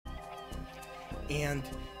And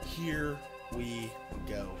here we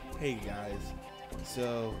go. Hey guys,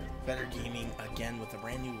 so BetterGaming again with a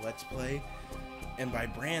brand new Let's Play. And by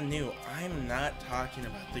brand new, I'm not talking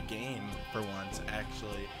about the game for once,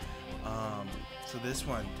 actually. So this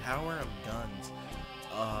one, Tower of Guns,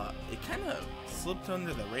 it kind of slipped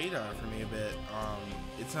under the radar for me a bit.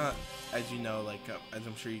 It's not, as you know, like, as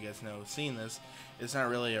I'm sure you guys know, seeing this, it's not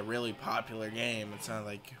really a really popular game. It's not,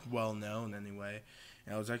 like, well known anyway.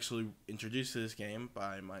 And I was actually introduced to this game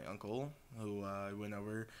by my uncle, who I went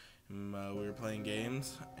over, and we were playing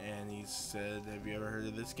games, and he said, "Have you ever heard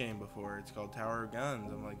of this game before? It's called Tower of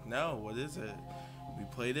Guns." I'm like, "No, what is it?" We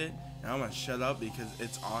played it, and I'm gonna shut up because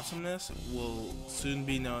its awesomeness will soon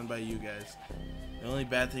be known by you guys. The only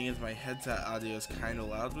bad thing is my headset audio is kind of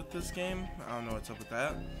loud with this game. I don't know what's up with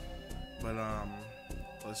that, but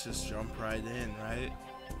let's just jump right in, right?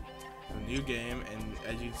 A new game, and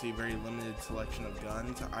as you can see, very limited selection of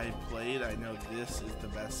guns. I know this is the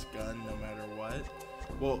best gun no matter what.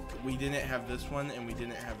 Well, we didn't have this one, and we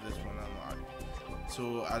didn't have this one unlocked.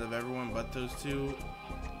 So out of everyone but those two,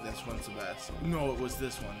 this one's the best. No, it was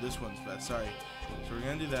this one. This one's best, sorry. So we're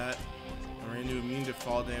gonna do that, and we're gonna do immune to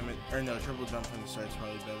fall damage, or no, triple jump from the start is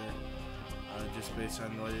probably better, just based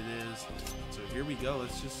on what it is. So here we go,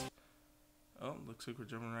 let's just, oh, looks like we're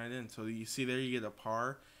jumping right in. So you see there, you get a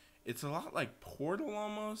par. It's a lot like Portal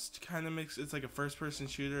almost, kind of mixed. It's like a first-person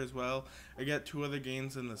shooter as well. I got 2 other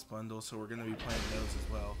games in this bundle, so we're going to be playing those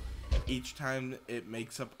as well. Each time it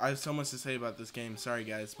makes up, I have so much to say about this game, sorry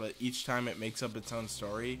guys, but each time it makes up its own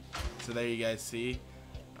story. So there you guys see.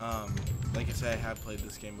 Like I said, I have played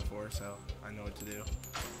this game before, so I know what to do.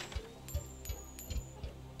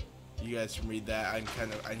 You guys can read that.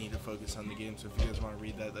 I need to focus on the game, so if you guys want to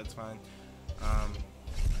read that, that's fine.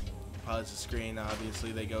 Pause the screen,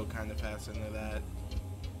 obviously they go kind of fast into that.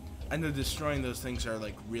 I know destroying those things are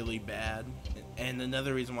like really bad, and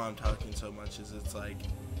another reason why I'm talking so much is it's like,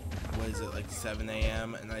 what is it, like 7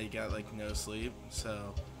 a.m. and I got like no sleep,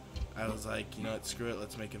 so I was like, you know what, screw it,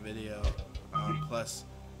 let's make a video. Plus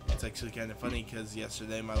it's actually kind of funny because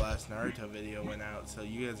yesterday my last Naruto video went out, so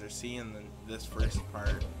you guys are seeing this first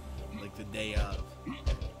part like the day of.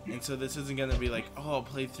 And so this isn't gonna be like, oh, I'll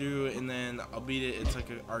play through and then I'll beat it. It's like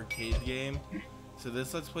an arcade game. So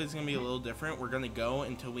this Let's Play is gonna be a little different. We're gonna go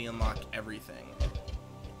until we unlock everything.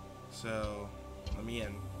 So let me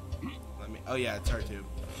in. Oh yeah, it's R2. There you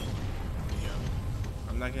go.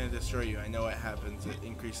 I'm not gonna destroy you. I know what happens. It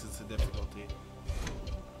increases the difficulty.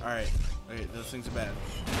 Alright. Okay, those things are bad.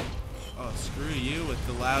 Oh, screw you with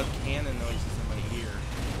the loud cannon noises in my ear.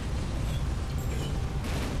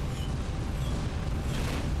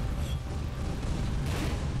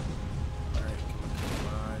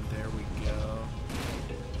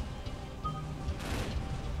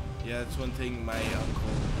 Yeah, that's one thing my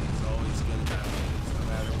uncle is always good about, is no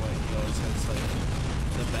matter what, he always has like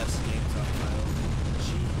the best games on file.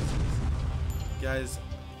 Jesus. Guys,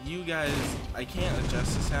 you guys, I can't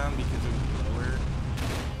adjust the sound because it would lower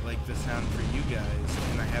like the sound for you guys,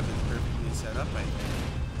 and I have it perfectly set up, I think.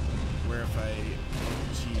 Where if I, oh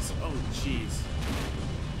jeez, oh jeez.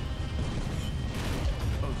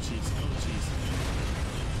 Oh jeez, oh jeez.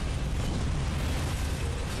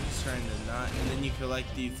 Trying to not, and then you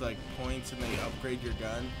collect these like points and they upgrade your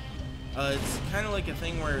gun. It's kind of like a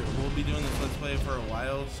thing where we'll be doing this Let's Play for a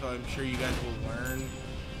while, so I'm sure you guys will learn,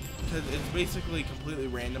 because it's basically completely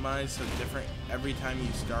randomized, so different every time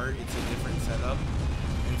you start, it's a different setup,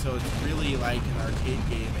 and so it's really like an arcade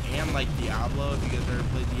game, and like Diablo, if you guys ever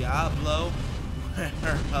played Diablo,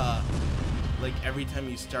 where like every time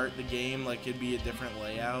you start the game, like it'd be a different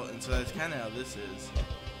layout, and so that's kind of how this is.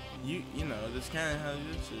 You know, that's kind of how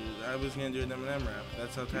this is. I was going to do an Eminem rap.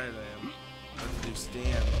 That's how tired I am. I have to do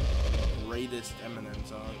Stan, the greatest Eminem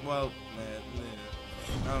song. Well,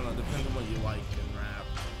 I don't know. Depends on what you like in rap.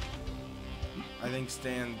 I think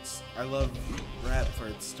Stan's... I love rap for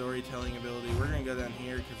its storytelling ability. We're going to go down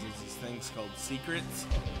here because there's these things called secrets.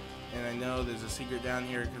 And I know there's a secret down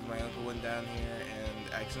here because my uncle went down here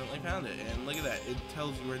and accidentally found it. And look at that. It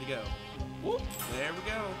tells you where to go. Whoop! There we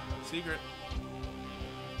go. Secret.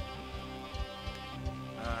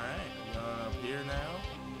 Alright, I'm going up here now.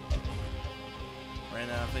 Right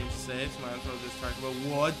now, things to say, so might as well just talk about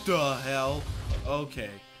what the hell.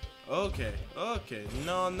 Okay, okay, okay.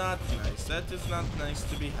 No, not nice. That is not nice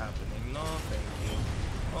to be happening. No, thank you.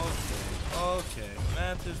 Okay, okay.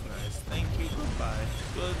 That is nice. Thank you. Goodbye.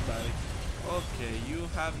 Goodbye. Okay, you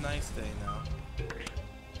have a nice day now.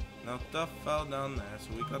 Now, stuff fell down there,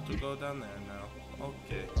 so we got to go down there now.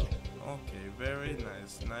 Okay, okay. Very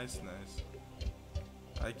nice. Nice, nice.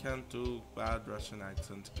 I can't do bad Russian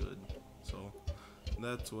accent good, so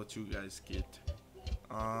that's what you guys get.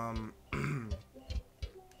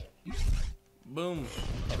 Boom.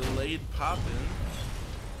 Delayed poppin'.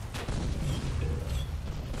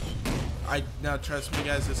 Now trust me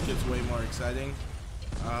guys, this gets way more exciting.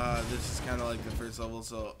 This is kind of like the first level,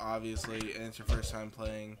 so obviously, and it's your first time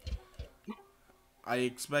playing. I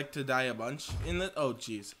expect to die a bunch in the. Oh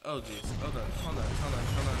jeez. Oh jeez. Hold on.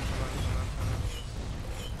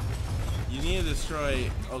 You need to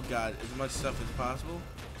destroy. Oh god, as much stuff as possible.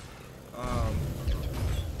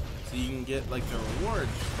 So you can get like the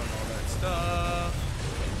rewards from all that stuff.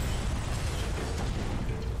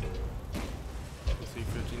 Let's see,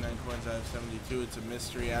 59 coins out of 72. It's a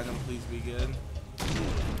mystery item. Please be good.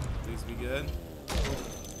 Please be good.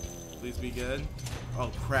 Please be good. Oh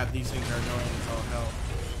crap, these things are annoying as all hell.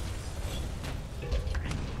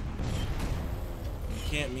 You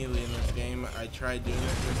can't melee in this game. I tried doing it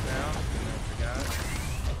just now and I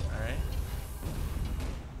forgot. Alright.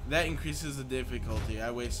 That increases the difficulty.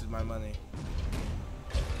 I wasted my money.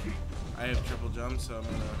 I have triple jump, so I'm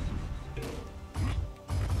gonna come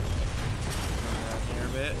down here a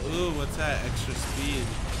bit. Ooh, what's that? Extra speed.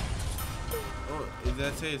 Oh, did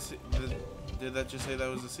that say did that just say that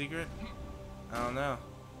was a secret? I don't know.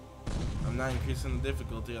 I'm not increasing the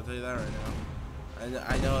difficulty, I'll tell you that right now.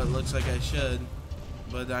 I know it looks like I should,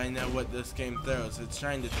 but I know what this game throws. It's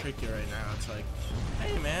trying to trick you right now. It's like,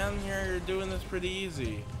 hey man, you're doing this pretty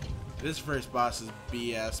easy. This first boss is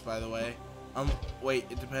BS, by the way. Wait,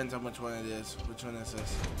 it depends on which one it is. Which one is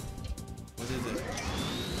this? What is it?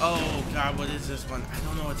 Oh god, what is this one? I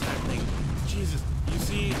don't know what's happening. Jesus, you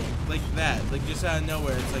see, like that, like just out of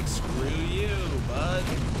nowhere, it's like, screw you, bud.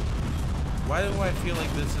 Why do I feel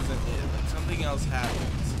like this isn't it? Like something else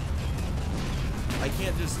happens. I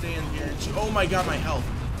can't just stand here and oh my god, my health.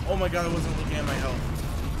 Oh my god, I wasn't looking at my health.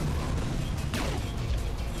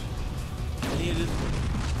 I needed.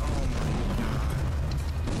 Oh my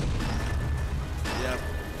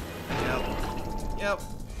god. Yep.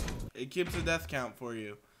 It keeps a death count for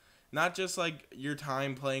you. Not just like your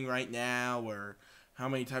time playing right now or how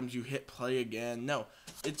many times you hit play again. No,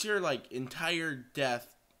 it's your like entire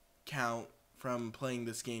death count from playing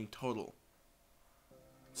this game total.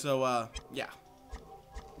 So yeah,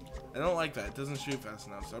 I don't like that. It doesn't shoot fast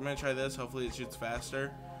enough, so I'm gonna try this. Hopefully it shoots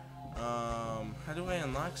faster. How do I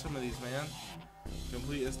unlock some of these, man?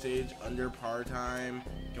 Complete a stage under par time.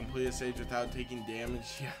 Complete a stage without taking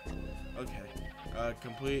damage. Yeah, okay.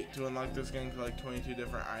 Complete to unlock this game, collect 22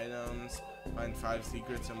 different items, find 5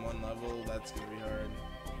 secrets in 1 level. That's gonna be hard.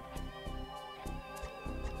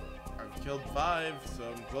 I've killed 5,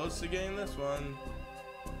 so I'm close to getting this one.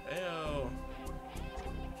 Ayo.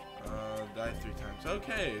 Die 3 times.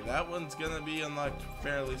 Okay, that one's gonna be unlocked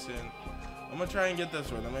fairly soon. I'm gonna try and get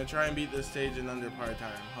this one. I'm gonna try and beat this stage in under par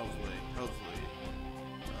time. Hopefully.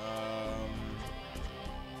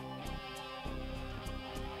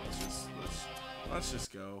 Let's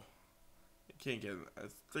just go. I can't get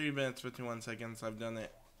it. 3 minutes 51 seconds. I've done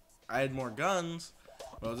it. I had more guns,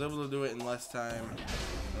 but I was able to do it in less time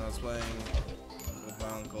when I was playing with my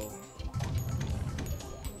uncle.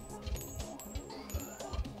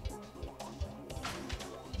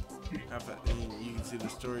 You can see the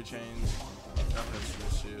story change. How fast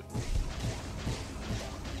does shoot?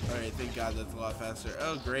 Alright, thank God that's a lot faster.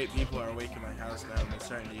 Oh great, people are awake in my house now and they're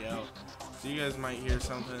starting to yell. So you guys might hear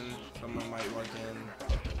something. Someone might walk in.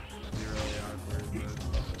 It'd be really awkward, but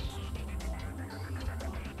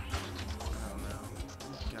I don't know.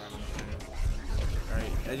 God,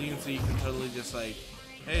 alright, as you can see, you can totally just like,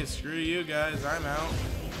 hey, screw you guys, I'm out.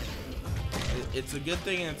 It's a good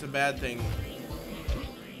thing and it's a bad thing.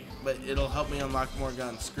 But it'll help me unlock more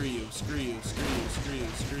guns. Screw you, screw you, screw you, screw you,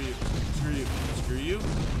 screw you, screw you, screw you.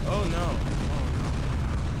 Oh no.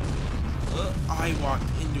 Oh no. I walked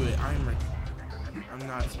into it. I'm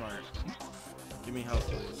not smart. Give me health,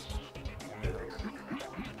 please.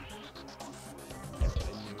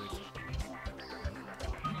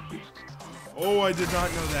 Oh, I did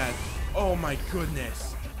not know that. Oh my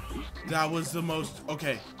goodness. That was the most.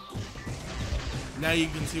 Okay. Now you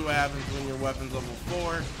can see what happens when your weapon's level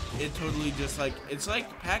 4. It totally just like, it's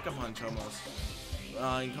like Pack-a-Punch almost.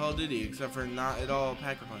 In Call of Duty, except for not at all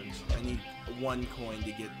Pack-a-Punch. I need 1 coin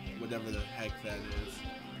to get whatever the heck that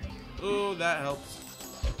is. Ooh, that helps.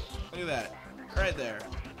 Look at that. Right there.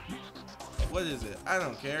 What is it? I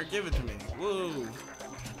don't care. Give it to me. Woo.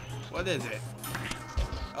 What is it?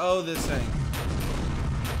 Oh, this thing.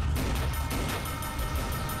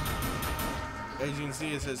 As you can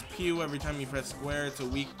see, it says pew every time you press square. It's a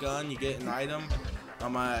weak gun. You get an item.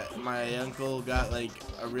 My uncle got like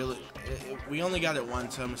a really. We only got it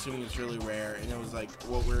once, so I'm assuming it's really rare. And it was like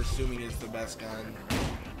what we're assuming is the best gun.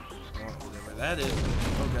 Oh, whatever. that is.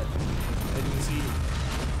 Okay. As you can see,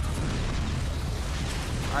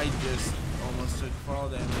 I just almost took fall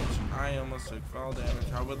damage. I almost took fall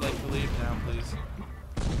damage. I would like to leave now, please.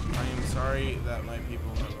 I am sorry that my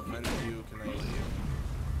people have offended you. Can I leave?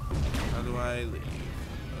 How do I leave?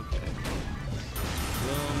 Okay.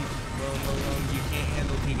 Boom, boom, boom, boom. You can't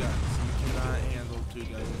handle 2 guns. You cannot handle 2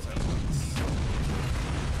 guns at once.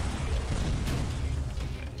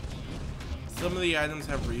 Some of the items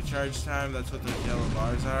have recharge time. That's what those yellow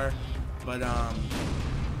bars are. But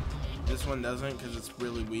this one doesn't because it's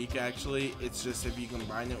really weak. Actually, it's just if you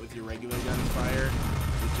combine it with your regular gunfire,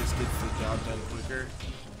 it just gets the job done quicker.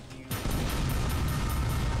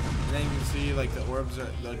 And then you can see like the orbs are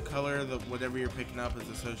the color, whatever you're picking up is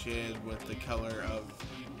associated with the color of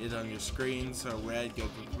it on your screen. So red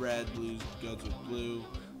goes with red, blue goes with blue.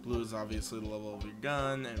 Blue is obviously the level of your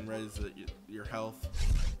gun, and red is your health.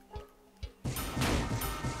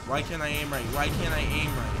 Why can't I aim right? Why can't I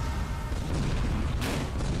aim right?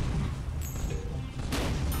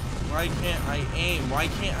 Why can't I aim? Why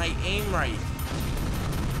can't I aim right?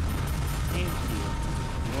 Thank you.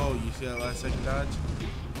 Whoa, you see that last second dodge?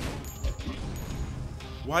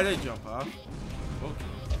 Why did I jump off? Okay.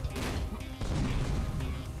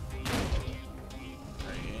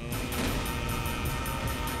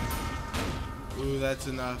 Ooh, that's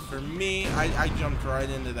enough for me. I jumped right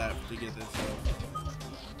into that to get this health.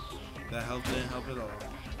 That health didn't help at all.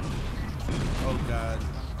 Oh god.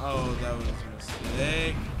 Oh, that was a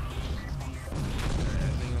mistake. Alright, I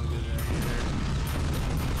think I'm good right here.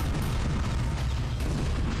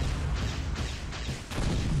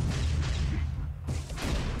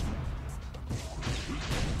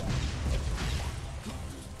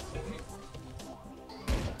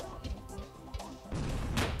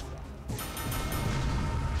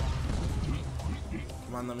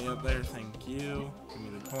 Come on, let me up there. Thank you. Give me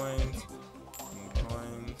the coins. Give me the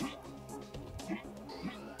coins.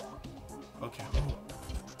 Okay.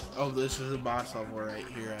 Oh, this is a boss level right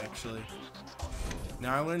here, actually.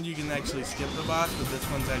 Now, I learned you can actually skip the boss, but this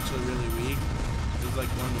one's actually really weak. This is like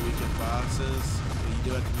one of the weakest bosses. So you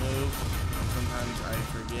do have to move. Sometimes I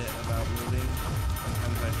forget about moving.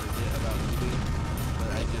 Sometimes I forget about moving. But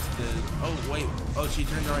I just did. Oh, wait. Oh, she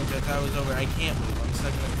turned orange. I thought it was over. I can't move. I'm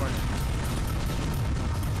stuck in the corner.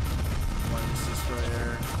 One's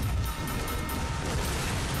destroyer.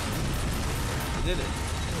 I did it.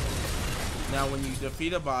 Now, when you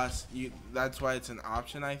defeat a boss, that's why it's an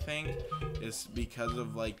option, I think, is because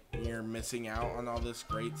of like you're missing out on all this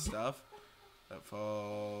great stuff that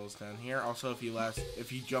falls down here. Also, if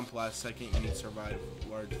you jump last second, you can survive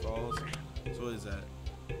large falls. So what is that?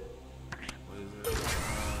 What is it?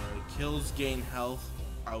 Kills gain health.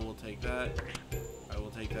 I will take that. I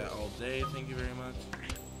will take that all day. Thank you very much.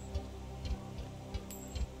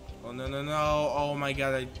 Oh no no no! Oh my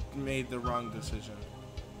god! I made the wrong decision.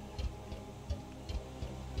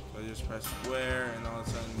 I just press square and all of a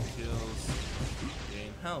sudden kills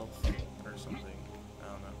gain health or something. I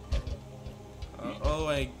don't know. Oh,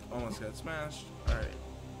 I almost got smashed. Alright.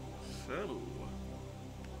 So.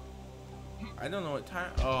 I don't know what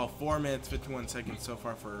time. Oh, 4 minutes, 51 seconds so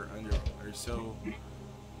far for or so.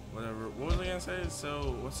 Whatever. What was I gonna say?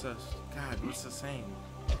 So, what's the. God, what's the saying?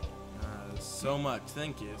 So much.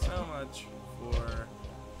 Thank you so much for.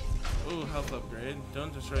 Ooh, health upgrade.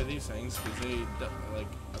 Don't destroy these things because they like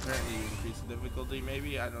apparently increase the difficulty.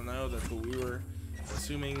 Maybe, I don't know. That's what we were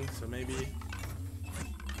assuming. So maybe.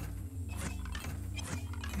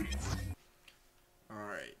 All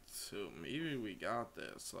right. So maybe we got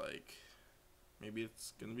this. Like, maybe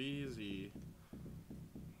it's gonna be easy.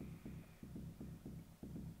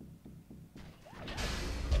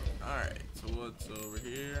 All right. So what's over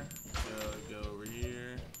here? Go over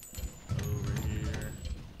here. Over here.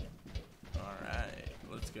 Alright,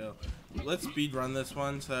 let's go. Let's speed run this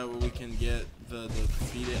one so that we can get the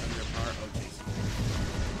defeat it under part. Oh, jeez.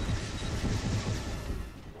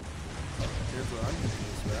 Here's what I'm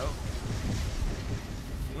confused about.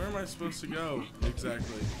 Where am I supposed to go?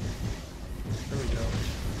 Exactly. There we go.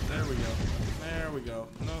 There we go. There we go.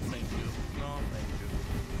 No, thank you. No, thank you.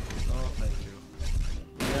 No, thank you.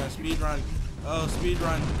 Yeah, speed run. Oh, speed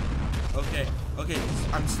run. Okay. Okay,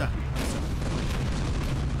 I'm stuck. I'm stuck.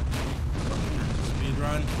 Speed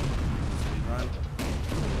run. Speed run.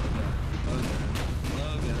 Okay.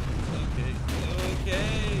 Okay. Okay.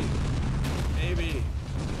 Maybe.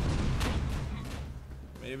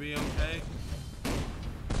 Maybe okay.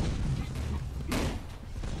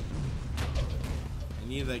 I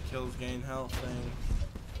need that kills gain health thing.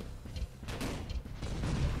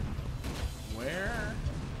 Where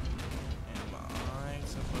am I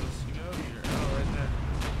supposed to go here? Oh, right there.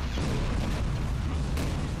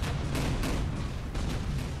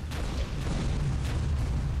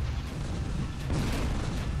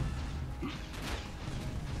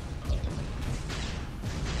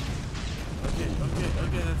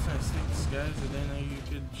 guys. I didn't know you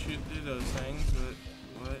could shoot through those things, but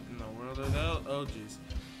what in the world are those? Oh, jeez.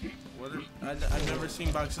 What are... I've never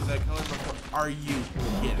seen boxes that color before. Are you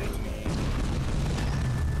kidding me?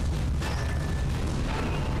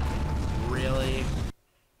 Really?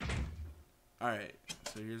 Alright,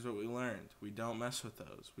 so here's what we learned. We don't mess with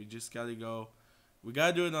those. We just gotta go... We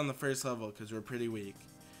gotta do it on the first level because we're pretty weak.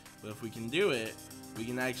 But if we can do it, we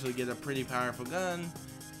can actually get a pretty powerful gun,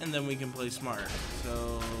 and then we can play smart.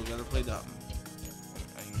 So, gotta play dumb.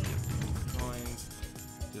 I can get coins,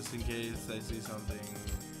 just in case I see something.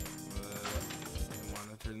 I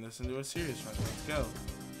want to turn this into a serious one. Let's go.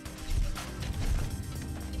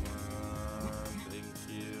 Thank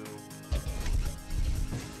you.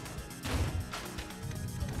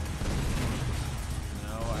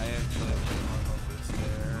 No, I actually have to run up the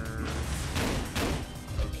stairs.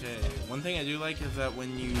 Okay, one thing I do like is that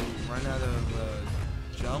when you run out of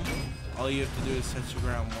jump, all you have to do is touch the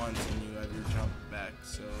ground once and you have your jump back.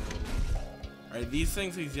 So, alright, these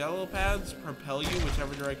things, these yellow pads propel you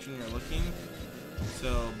whichever direction you're looking.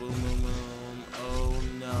 So, boom, boom, boom. Oh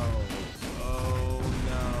no. Oh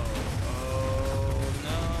no. Oh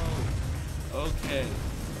no. Okay.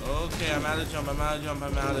 Okay, I'm out of jump. I'm out of jump.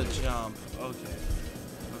 I'm out of jump. Okay.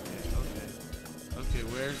 Okay,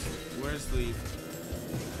 where's leave?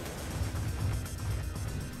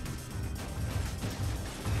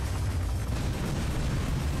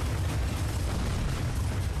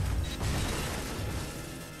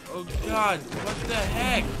 Oh god, what the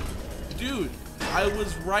heck? Dude, I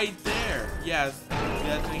was right there. Yes,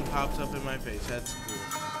 that thing pops up in my face. That's cool.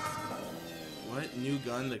 What? New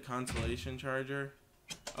gun, the consolation charger?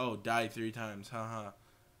 Oh, die 3 times. Haha.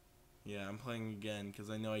 Yeah, I'm playing again because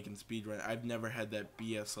I know I can speedrun. I've never had that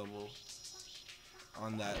BS level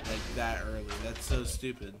on that, like that early. That's so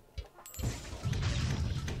stupid.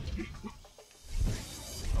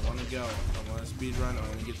 I want to go. I want to speedrun. I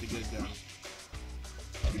want to get the good gun.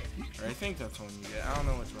 Or I think that's one you get. I don't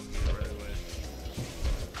know which one you get right away.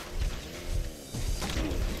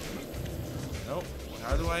 Nope.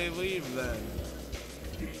 How do I leave then?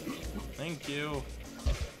 Thank you.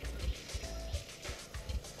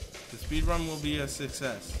 The speedrun will be a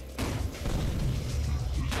success.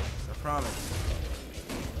 I promise.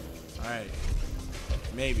 Alright.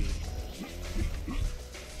 Maybe.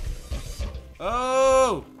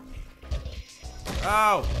 Oh!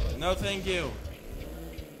 Ow! No thank you.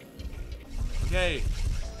 Okay.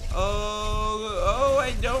 Oh,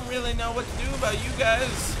 I don't really know what to do about you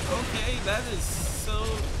guys. Okay, that is so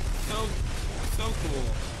cool.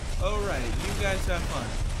 Alright, you guys have fun.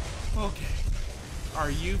 Okay. Are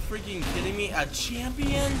you freaking kidding me? A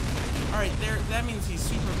champion? Alright, there. That means he's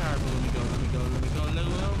super powerful. Let me go. Let me go. Let me go. Let me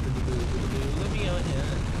go.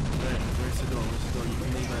 Alright, where's the door? Where's the door? You can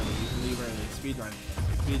leave early. You can leave early. Speedrun.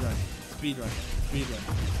 Speedrun. Speedrun. Speedrun.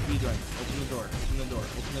 Speedrun. Open the door. Open the door.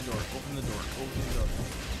 Open the door. Open the door. Open the door.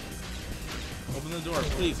 Open the door,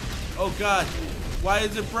 please. Oh god. Why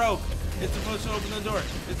is it broke? It's supposed to open the door.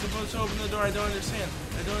 It's supposed to open the door. I don't understand.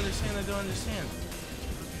 I don't understand. I don't understand.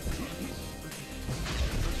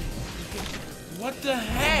 What the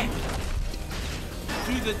heck?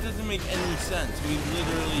 Dude, that doesn't make any sense. We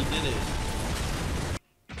literally did it.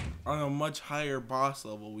 On a much higher boss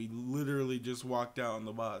level. We literally just walked out on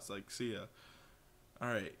the boss. Like, see ya.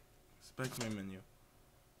 Alright. Spec main menu.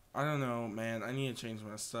 I don't know, man. I need to change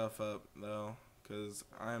my stuff up, though. Because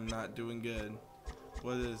I am not doing good.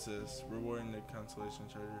 What is this? Rewarding the consolation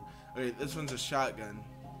charger. Okay, this one's a shotgun.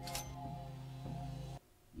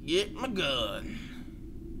 Get my gun.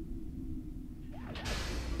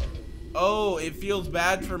 Oh, it feels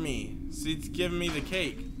bad for me. See, it's giving me the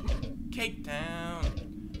cake. Cake Town.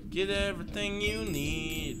 Get everything you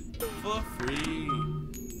need for free.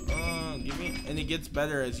 Give me, and it gets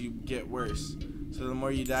better as you get worse. So the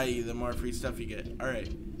more you die, the more free stuff you get.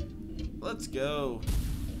 Alright. Let's go.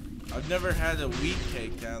 I've never had a weak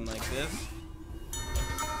cake down like this.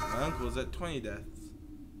 My uncle's at 20 deaths.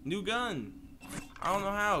 New gun. I don't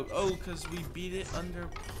know how. Oh, because we beat it under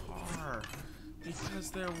par.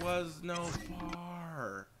 Because there was no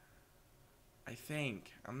par. I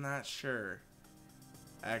think. I'm not sure.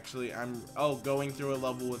 Actually, going through a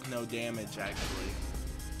level with no damage, actually.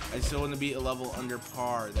 I still want to beat a level under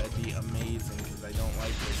par. That'd be amazing, because I don't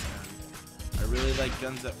like this gun. I really like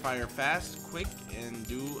guns that fire fast, quick, and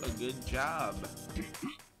do a good job.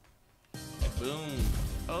 Boom.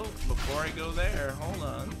 Oh, before I go there, hold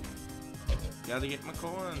on. Gotta get my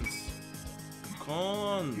coins.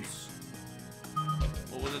 Coins.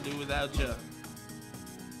 What would I do without you?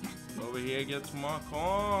 Over here, get some more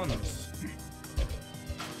coins.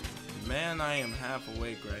 Man, I am half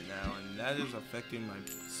awake right now, and that is affecting my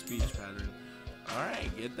speech pattern.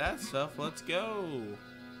 Alright, get that stuff. Let's go.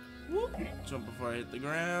 Whoop. Jump before I hit the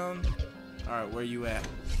ground. Alright, where you at?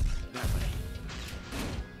 That way.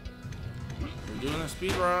 We're doing a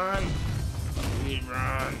speed run. Speed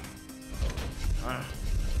run.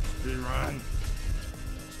 Speed run.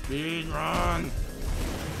 Speed run.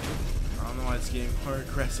 I don't know why it's getting more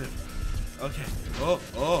aggressive. Okay.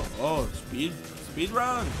 Oh. Speed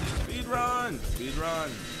run. Speed run. Speed run.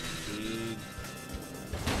 Speed.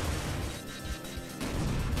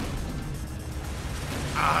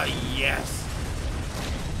 Ah, yes.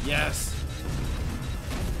 Yes.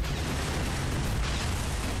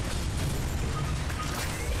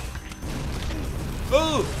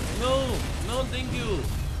 Oh, no, thank you.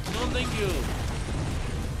 No, thank you.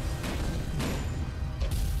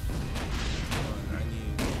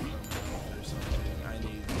 I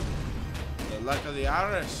need the luck of the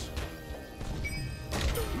Irish.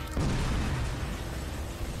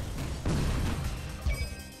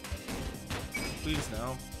 Please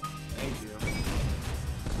no. Thank you.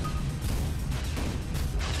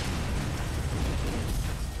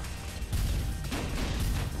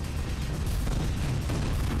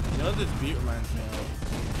 You know what this beat reminds me of?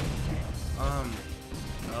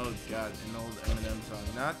 Oh god, an old Eminem song.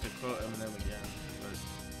 Not to quote Eminem again, but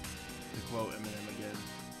to quote Eminem again.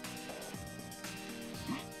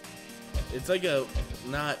 It's like a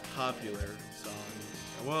not popular song.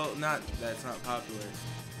 Well, not that it's not popular,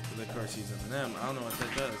 but of course he's Eminem. I don't know what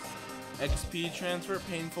that does. XP transfer,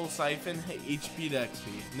 painful siphon, HP to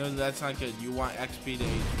XP. No, that's not good. You want XP to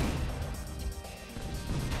HP.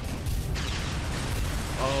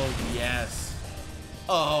 Oh, yes.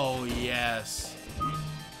 Oh, yes.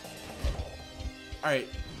 Alright,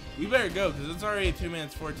 we better go because it's already 2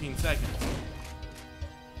 minutes 14 seconds.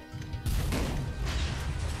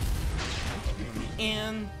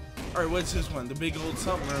 And, alright, what's this one? The big old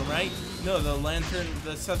something room, right? No, the lantern,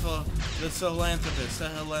 the Sahelanthropus.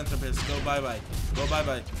 Go bye-bye. Go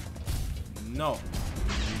bye-bye. No.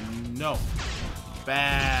 No.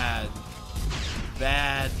 Bad.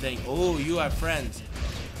 Bad thing. Oh, you have friends.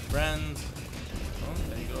 Friends. Oh,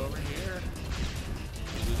 they go over here.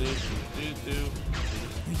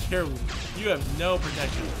 You have no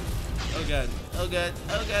protection. Oh god. Oh god.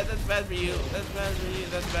 Oh god. That's bad for you. That's bad for you.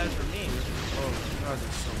 That's bad for me. Oh god,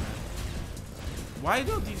 that's so bad. Why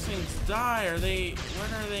don't these things die? What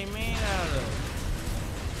are they made out of?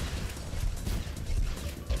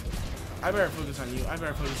 I better focus on you. I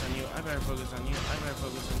better focus on you. I better focus on you. I better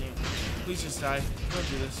focus on you. Please just die. Don't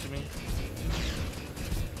do this to me.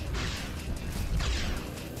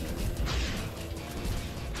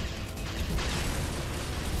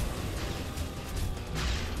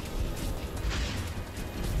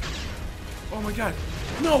 Oh my god.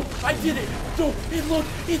 No, I did it. No,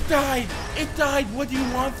 it died. It died. What do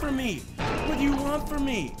you want from me? What do you want from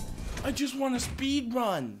me? I just want a speed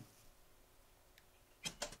run.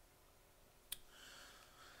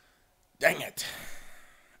 Dang it.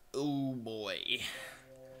 Oh boy.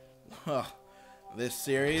 Well, this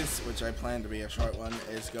series, which I plan to be a short one,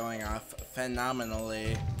 is going off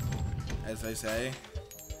phenomenally, as they say.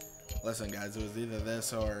 Listen guys, it was either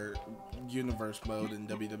this or universe mode in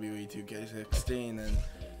WWE 2K16, and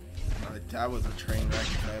that was a train wreck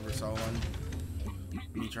if I ever saw one.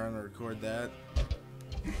 Me trying to record that.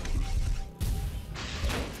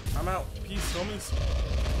 I'm out. Peace, homies.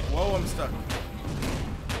 Whoa, I'm stuck.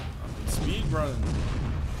 Speed running.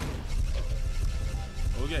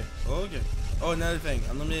 Okay, okay. Oh, another thing.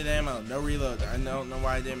 Unlimited ammo. No reload. I don't know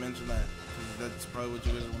why I didn't mention that. That's probably what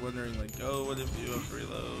you guys are wondering. Like, oh, what if you have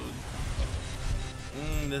reload?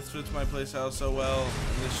 This fits my playstyle so well.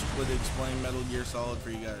 And this would explain Metal Gear Solid for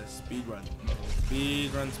you guys. Speed run.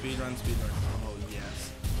 Speed run, speed run, speed run. Oh,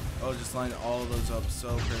 yes. Oh, just line all of those up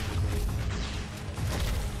so perfectly.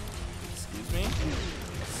 Excuse me?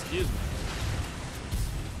 Excuse me.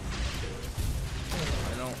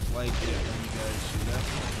 I don't like it when you guys shoot that.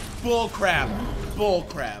 Bull crap! Bull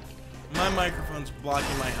crap! My microphone's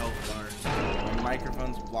blocking my health bar. My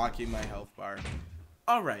microphone's blocking my health bar.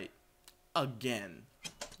 Alright. Again.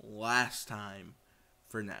 Last time.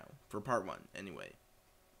 For now. For part 1, anyway.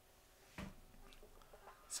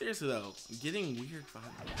 Seriously though, getting weird vibes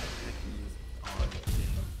on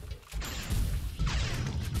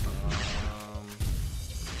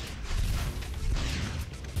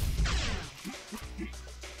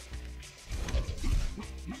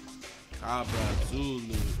Cabra, Zulu,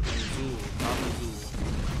 and Zulu, Cabra, Zulu.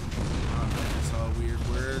 I saw a weird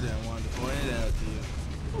word and I wanted to point it out to you.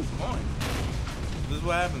 Ooh, coin. This is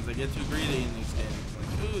what happens. I get too greedy in these games.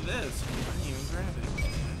 Like, ooh, this. I didn't even grab it.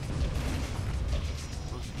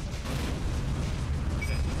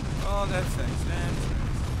 Oh, that's nice. That's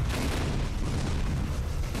nice.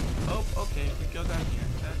 Oh, okay. We go down here.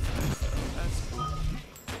 That's nice. That's cool.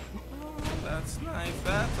 Oh, that's nice.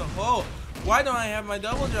 That's a hole. Why don't I have my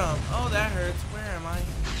double jump? Oh, that hurts. Where am I?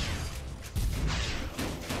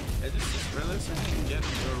 Is this just realistic and get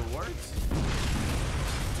the rewards?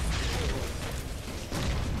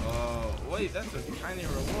 Oh, wait. That's a tiny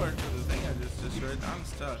reward for the thing I just destroyed. I'm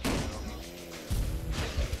stuck.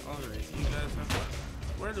 Alright, you guys have fun.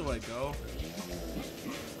 Where do I go?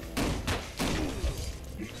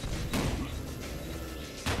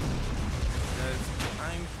 Guys,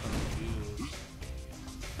 I'm confused.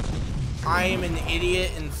 I am an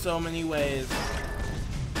idiot in so many ways.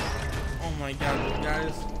 Oh my god,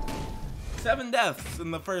 guys. 7 deaths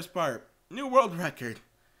in the first part. New world record.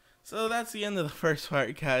 So that's the end of the first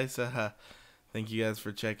part, guys. Thank you guys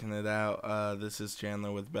for checking it out. This is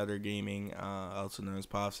Chandler with BetterGaming, also known as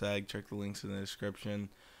Pofsag. Check the links in the description.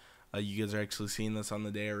 You guys are actually seeing this on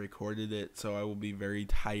the day I recorded it, so I will be very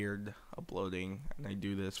tired uploading, and I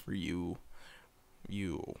do this for you.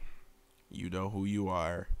 You know who you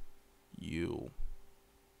are. You.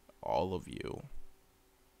 All of you.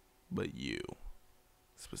 But you.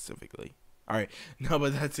 Specifically. Alright, no,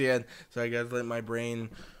 but that's the end. So I guys let my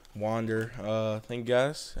brain wander. Thank you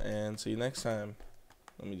guys, and see you next time.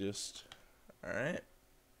 Let me just... Alright.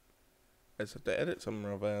 I just have to edit something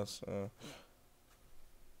real fast.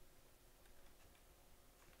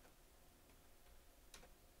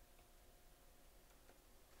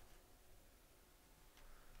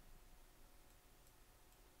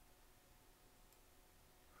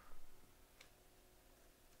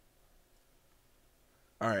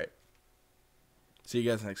 Alright. See you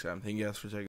guys next time. Thank you guys for checking.